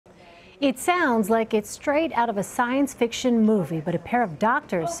It sounds like it's straight out of a science fiction movie, but a pair of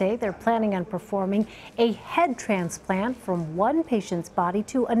doctors say they're planning on performing a head transplant from one patient's body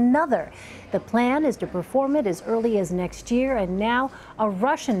to another. The plan is to perform it as early as next year, and now a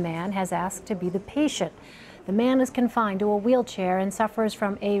Russian man has asked to be the patient. The man is confined to a wheelchair and suffers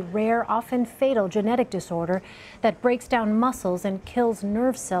from a rare, often fatal genetic disorder that breaks down muscles and kills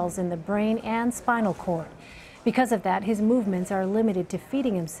nerve cells in the brain and spinal cord. Because of that, his movements are limited to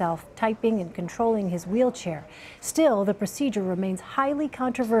feeding himself, typing, and controlling his wheelchair. Still, the procedure remains highly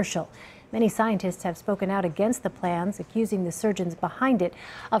controversial. Many scientists have spoken out against the plans, accusing the surgeons behind it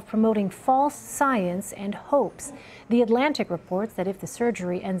of promoting false science and hopes. The Atlantic reports that if the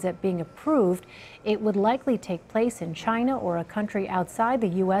surgery ends up being approved, it would likely take place in China or a country outside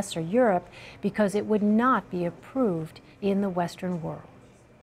the U.S. or Europe because it would not be approved in the Western world.